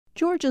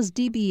Georgia's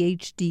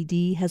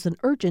DBHDD has an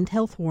urgent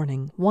health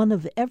warning. 1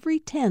 of every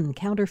 10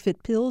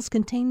 counterfeit pills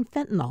contain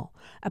fentanyl,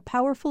 a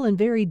powerful and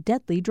very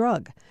deadly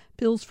drug.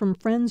 Pills from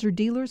friends or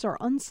dealers are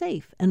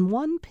unsafe, and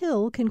 1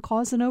 pill can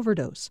cause an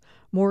overdose.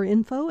 More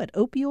info at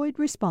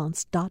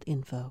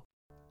opioidresponse.info.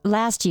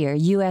 Last year,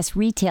 U.S.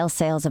 retail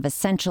sales of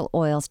essential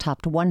oils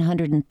topped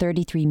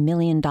 $133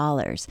 million.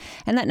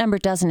 And that number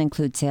doesn't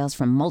include sales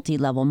from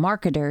multi-level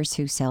marketers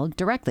who sell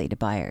directly to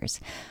buyers.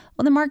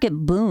 While the market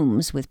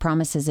booms with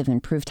promises of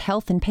improved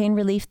health and pain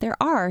relief, there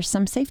are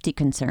some safety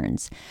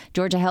concerns.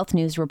 Georgia Health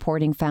News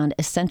reporting found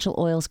essential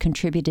oils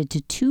contributed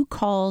to 2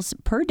 calls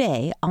per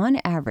day on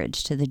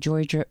average to the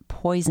Georgia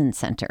Poison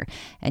Center.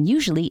 And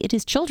usually it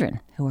is children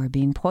who are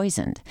being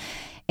poisoned.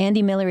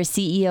 Andy Miller is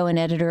CEO and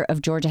editor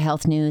of Georgia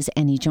Health News,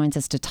 and he joins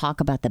us to talk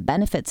about the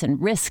benefits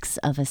and risks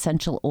of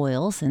essential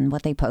oils and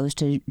what they pose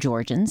to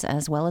Georgians,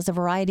 as well as a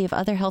variety of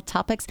other health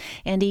topics.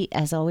 Andy,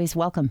 as always,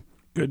 welcome.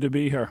 Good to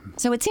be here.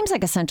 So it seems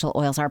like essential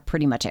oils are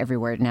pretty much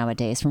everywhere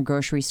nowadays, from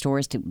grocery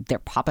stores to they're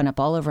popping up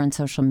all over on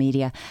social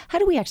media. How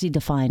do we actually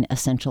define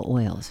essential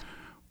oils?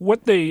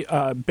 What they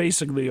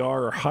basically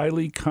are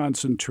highly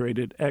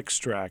concentrated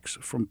extracts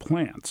from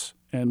plants.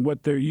 And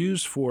what they're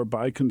used for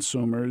by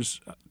consumers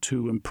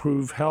to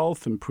improve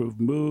health, improve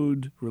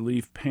mood,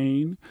 relieve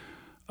pain.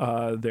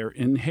 They're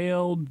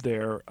inhaled.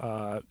 They're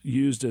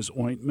used as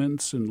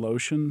ointments and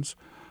lotions.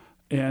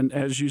 And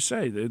as you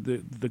say,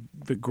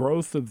 the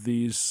growth of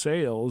these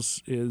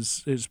sales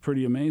is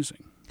pretty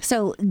amazing.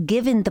 So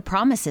given the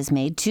promises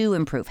made to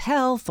improve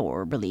health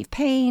or relieve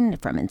pain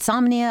from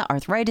insomnia,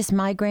 arthritis,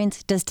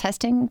 migraines, does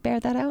testing bear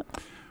that out?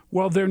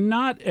 Well, they're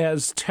not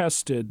as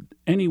tested,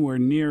 anywhere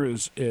near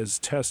as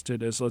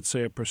tested as, let's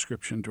say, a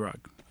prescription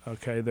drug.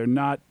 Okay, they're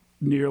not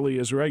nearly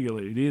as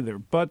regulated either.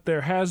 But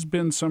there has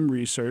been some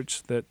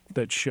research that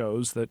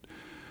shows that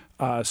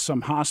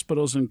some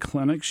hospitals and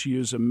clinics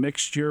use a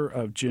mixture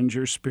of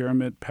ginger,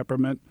 spearmint,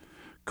 peppermint,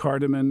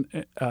 cardamom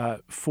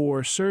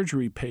for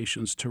surgery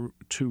patients to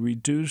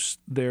reduce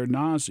their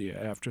nausea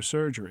after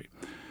surgery.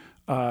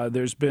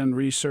 There's been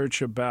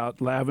research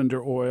about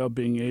lavender oil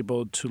being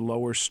able to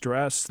lower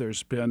stress.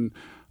 There's been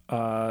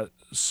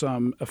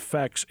some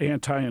effects,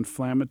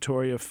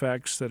 anti-inflammatory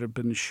effects that have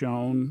been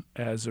shown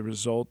as a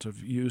result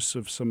of use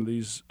of some of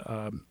these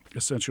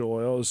essential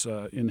oils.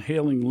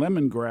 Inhaling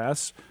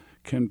lemongrass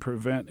can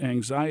prevent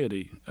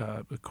anxiety,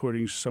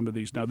 according to some of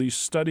these. Now, these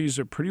studies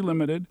are pretty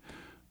limited,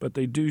 but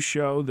they do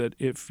show that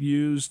if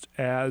used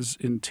as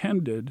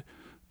intended,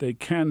 they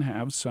can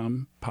have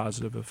some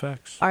positive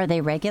effects. Are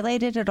they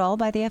regulated at all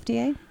by the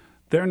FDA?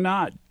 They're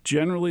not.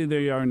 Generally,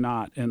 they are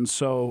not. And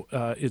so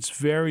it's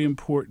very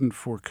important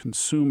for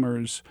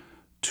consumers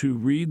to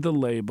read the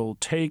label,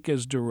 take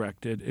as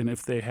directed, and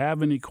if they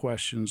have any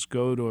questions,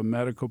 go to a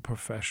medical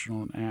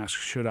professional and ask,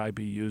 should I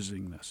be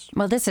using this?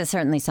 Well, this is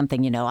certainly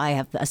something, I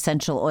have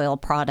essential oil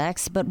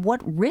products, but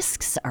what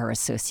risks are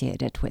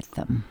associated with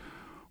them?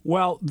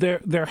 Well,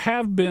 there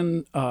have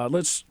been,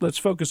 let's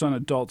focus on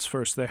adults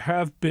first. There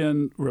have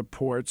been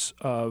reports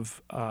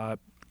of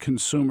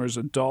consumers,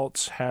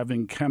 adults,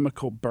 having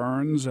chemical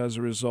burns as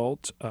a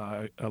result,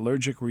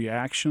 allergic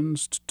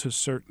reactions to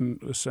certain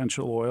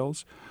essential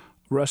oils,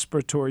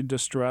 respiratory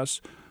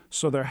distress.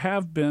 So there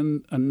have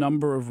been a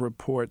number of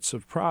reports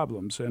of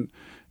problems. And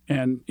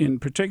in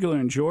particular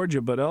in Georgia,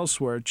 but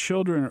elsewhere,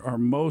 children are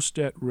most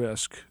at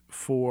risk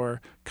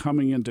for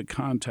coming into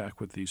contact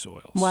with these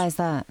oils. Why is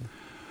that?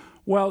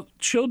 Well,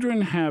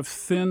 children have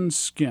thin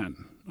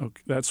skin.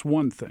 Okay, that's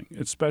one thing,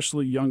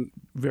 especially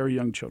very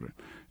young children.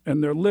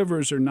 And their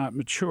livers are not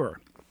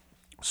mature.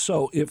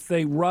 So if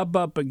they rub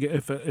up,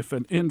 if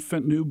an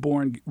infant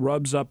newborn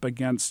rubs up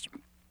against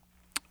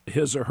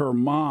his or her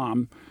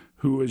mom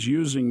who is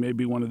using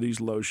maybe one of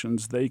these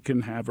lotions, they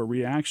can have a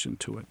reaction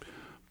to it.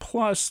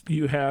 Plus,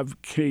 you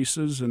have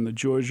cases, and the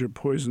Georgia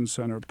Poison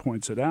Center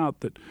points it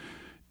out, that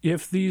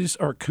if these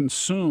are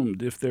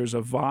consumed, if there's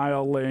a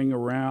vial laying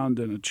around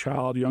and a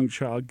young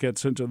child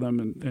gets into them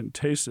and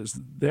tastes this,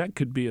 that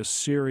could be a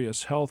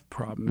serious health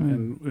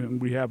problem.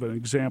 And we have an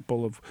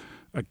example of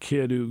a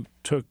kid who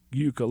took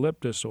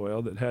eucalyptus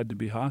oil that had to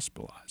be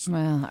hospitalized.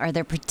 Well, are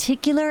there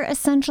particular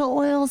essential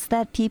oils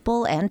that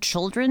people and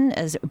children,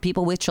 as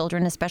people with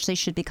children especially,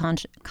 should be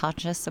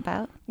conscious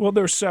about? Well,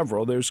 there's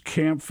several. There's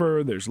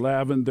camphor, there's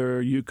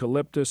lavender,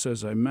 eucalyptus,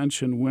 as I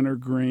mentioned,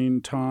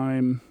 wintergreen,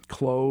 thyme,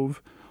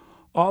 clove.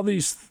 All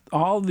these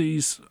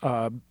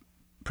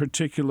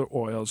particular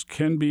oils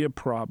can be a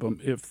problem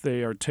if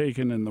they are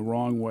taken in the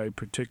wrong way,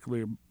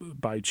 particularly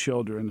by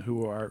children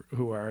who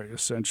are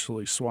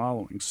essentially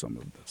swallowing some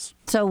of this.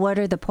 So what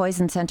are the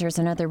poison centers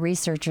and other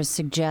researchers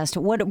suggest?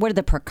 What are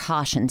the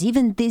precautions?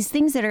 Even these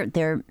things that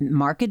they're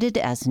marketed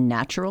as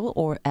natural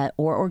or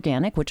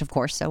organic, which of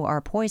course so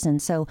are poison.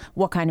 So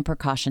what kind of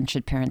precautions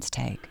should parents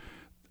take?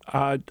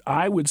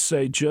 I would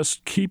say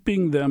just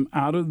keeping them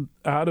out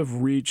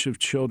of reach of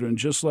children,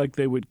 just like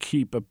they would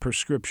keep a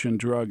prescription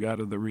drug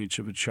out of the reach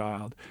of a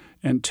child,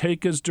 and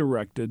take as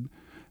directed.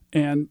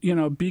 And,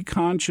 be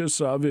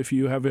conscious of if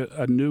you have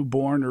a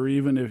newborn, or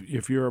even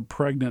if you're a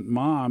pregnant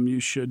mom, you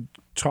should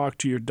talk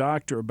to your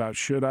doctor about,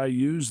 should I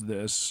use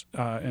this,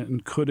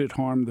 and could it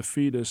harm the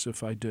fetus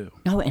if I do?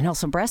 Oh, and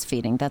also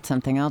breastfeeding. That's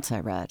something else I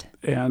read.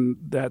 And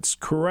that's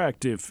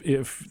correct. If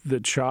the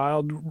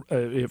child,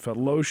 if a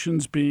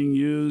lotion's being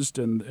used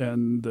and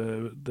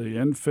the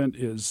infant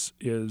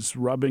is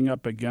rubbing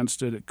up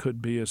against it, it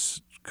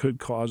could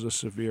cause a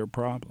severe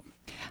problem.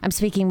 I'm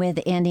speaking with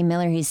Andy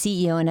Miller. He's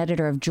CEO and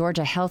editor of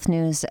Georgia Health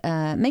News,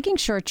 making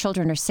sure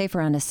children are safe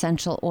around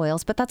essential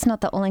oils. But that's not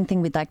the only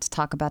thing we'd like to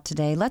talk about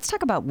today. Let's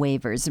talk about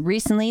waivers.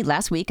 Recently,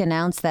 last week,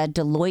 announced that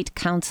Deloitte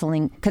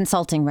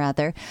Consulting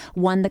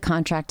won the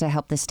contract to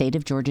help the state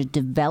of Georgia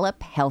develop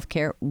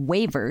healthcare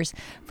waivers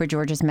for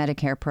Georgia's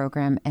Medicare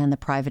program and the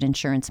private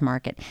insurance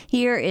market.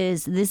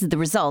 This is the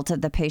result of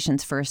the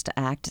Patients First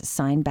Act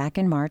signed back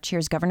in March.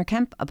 Here's Governor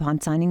Kemp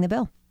upon signing the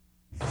bill.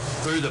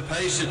 Through the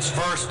Patients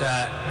First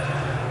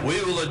Act,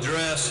 we will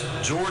address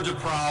Georgia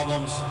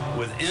problems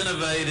with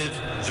innovative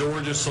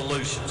Georgia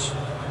solutions.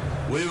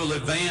 We will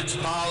advance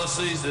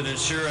policies that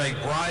ensure a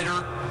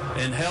brighter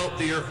and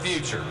healthier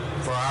future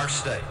for our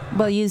state.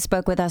 Well, you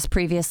spoke with us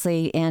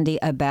previously, Andy,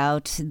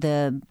 about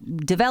the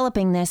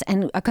developing this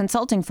and a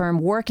consulting firm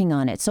working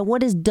on it. So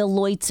what is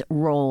Deloitte's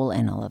role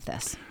in all of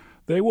this?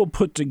 They will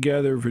put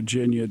together,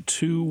 Virginia,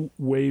 2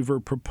 waiver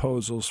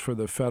proposals for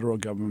the federal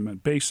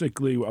government.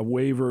 Basically, a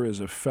waiver is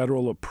a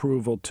federal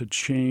approval to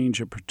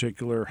change a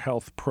particular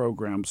health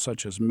program,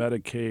 such as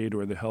Medicaid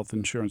or the Health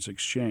Insurance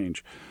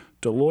Exchange.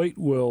 Deloitte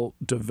will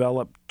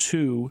develop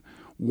 2,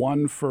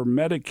 one for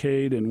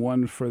Medicaid and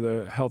one for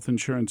the Health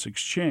Insurance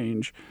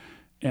Exchange.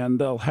 And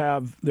they'll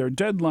have their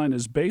deadline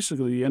is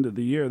basically the end of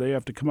the year. They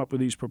have to come up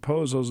with these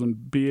proposals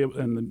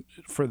and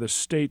for the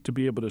state to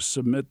be able to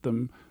submit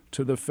them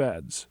to the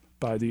feds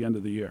by the end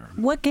of the year.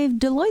 What gave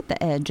Deloitte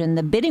the edge in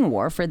the bidding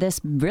war for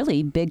this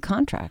really big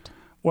contract?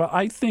 Well,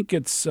 I think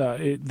it's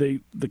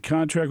the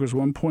contract was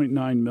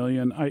 $1.9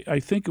 million.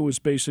 I think it was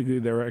basically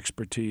their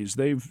expertise.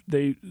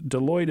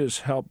 Deloitte has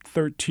helped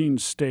 13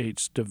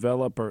 states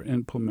develop or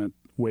implement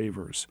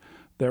waivers.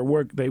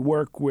 They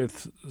work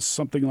with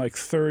something like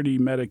 30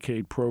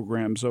 Medicaid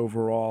programs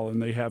overall,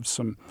 and they have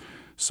some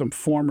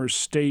former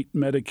state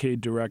Medicaid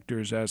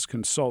directors as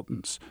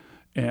consultants.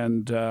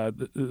 And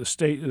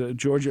the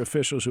Georgia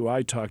officials who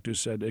I talked to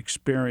said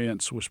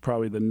experience was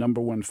probably the number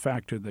one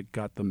factor that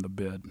got them the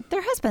bid.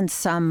 There has been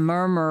some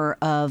murmur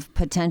of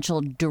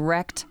potential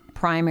direct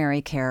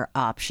primary care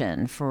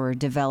option for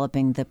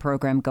developing the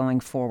program going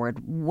forward.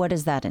 What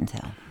does that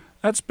entail?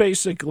 That's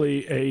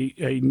basically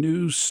a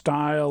new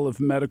style of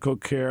medical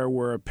care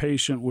where a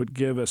patient would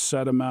give a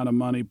set amount of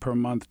money per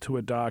month to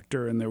a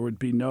doctor, and there would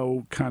be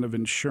no kind of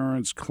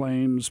insurance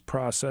claims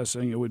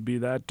processing. It would be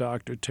that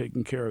doctor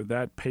taking care of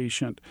that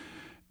patient.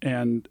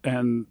 And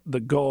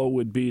the goal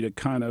would be to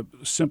kind of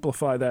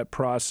simplify that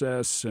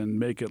process and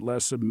make it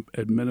less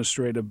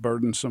administrative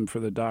burdensome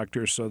for the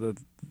doctor so that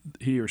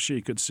he or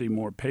she could see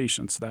more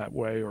patients that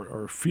way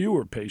or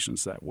fewer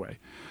patients that way.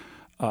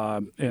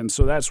 And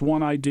so that's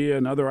one idea.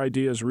 Another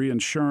idea is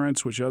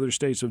reinsurance, which other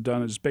states have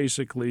done. Is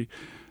basically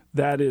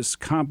that is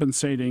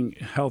compensating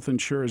health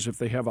insurers if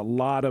they have a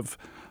lot of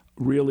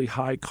really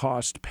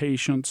high-cost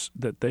patients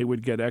that they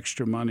would get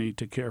extra money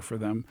to care for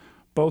them.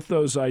 Both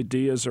those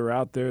ideas are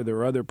out there. There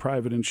are other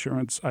private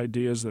insurance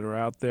ideas that are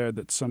out there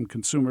that some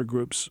consumer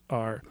groups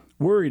are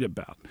worried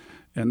about.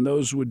 And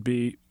those would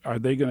be, are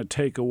they going to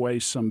take away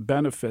some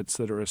benefits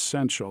that are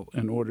essential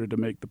in order to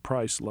make the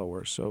price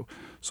lower? So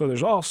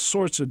there's all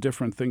sorts of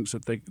different things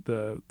that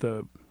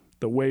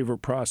the waiver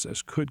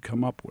process could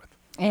come up with.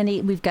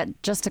 Andy, we've got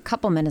just a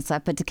couple minutes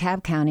left, but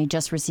DeKalb County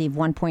just received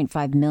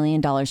 $1.5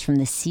 million from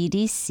the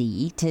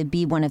CDC to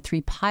be one of 3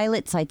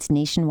 pilot sites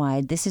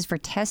nationwide. This is for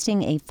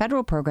testing a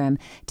federal program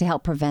to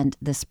help prevent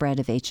the spread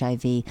of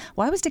HIV.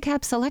 Why was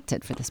DeKalb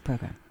selected for this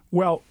program?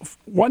 Well,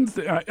 one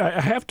thing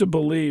I have to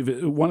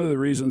believe one of the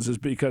reasons is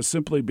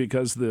simply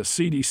because the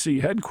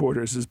CDC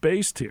headquarters is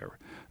based here.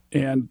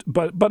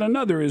 But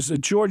another is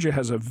that Georgia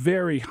has a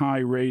very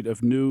high rate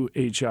of new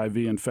HIV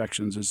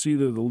infections. It's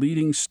either the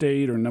leading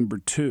state or number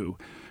 2.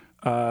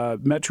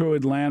 Metro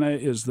Atlanta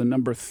is the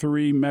number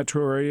 3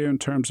 metro area in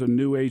terms of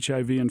new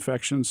HIV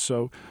infections.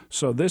 So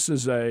this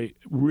is a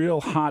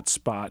real hot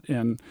spot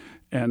and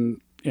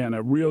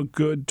a real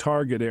good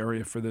target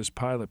area for this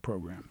pilot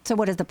program. So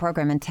what does the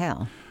program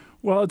entail?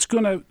 Well, it's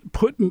going to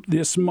put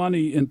this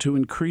money into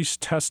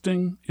increased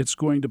testing. It's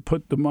going to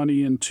put the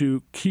money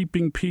into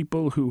keeping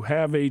people who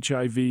have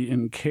HIV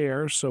in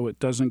care so it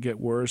doesn't get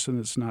worse and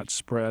it's not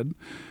spread.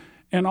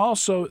 And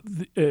also,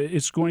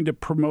 it's going to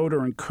promote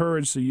or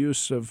encourage the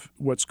use of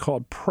what's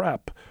called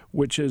PrEP,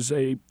 which is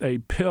a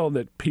pill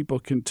that people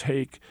can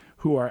take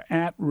who are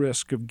at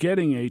risk of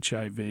getting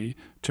HIV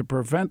to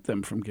prevent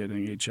them from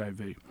getting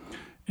HIV.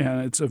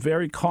 And it's a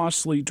very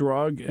costly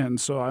drug, and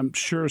so I'm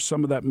sure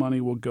some of that money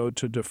will go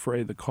to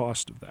defray the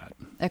cost of that.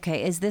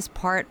 Okay. Is this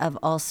part of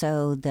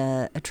also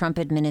the Trump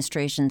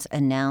administration's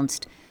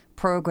announced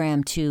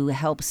program to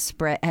help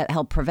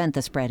prevent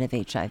the spread of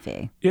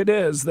HIV? It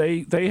is.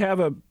 They have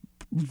a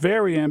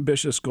very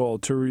ambitious goal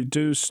to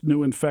reduce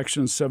new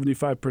infections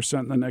 75%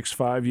 in the next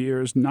 5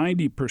 years,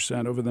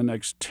 90% over the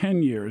next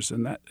 10 years,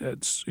 and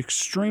it's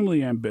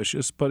extremely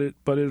ambitious. But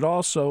it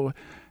also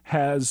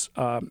has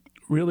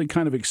really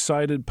kind of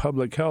excited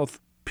public health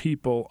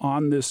people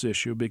on this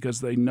issue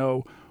because they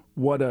know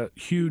what a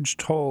huge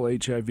toll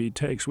HIV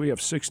takes. We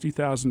have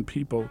 60,000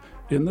 people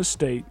in the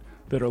state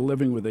that are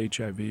living with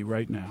HIV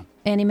right now.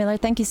 Andy Miller,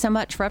 thank you so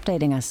much for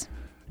updating us.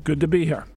 Good to be here.